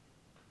it.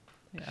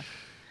 Yeah.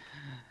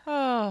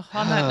 Oh,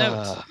 on that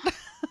note.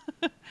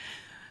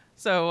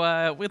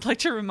 So we'd like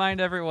to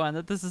remind everyone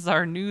that this is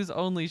our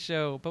news-only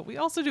show, but we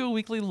also do a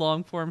weekly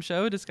long-form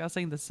show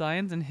discussing the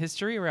science and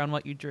history around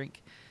what you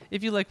drink.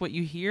 If you like what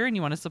you hear and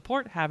you want to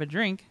support Have a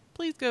Drink,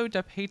 please go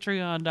to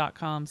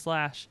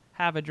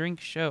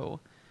patreon.com/haveadrinkshow.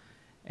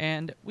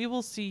 And we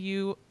will see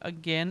you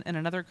again in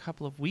another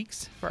couple of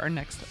weeks for our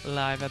next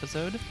live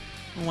episode.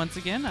 Once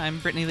again, I'm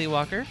Brittany Lee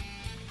Walker.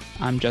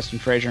 I'm Justin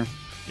Frazier.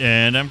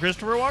 And I'm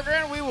Christopher Walker,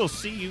 and we will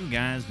see you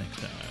guys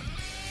next time.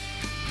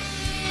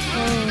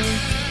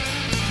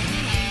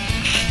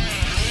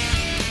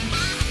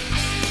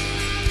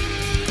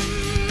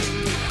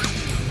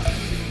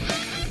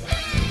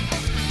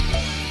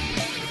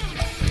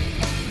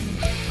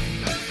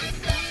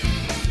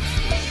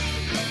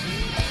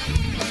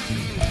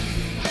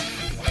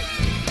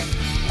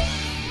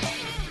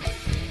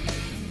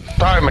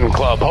 Diamond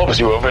Club hopes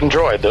you have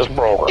enjoyed this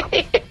program.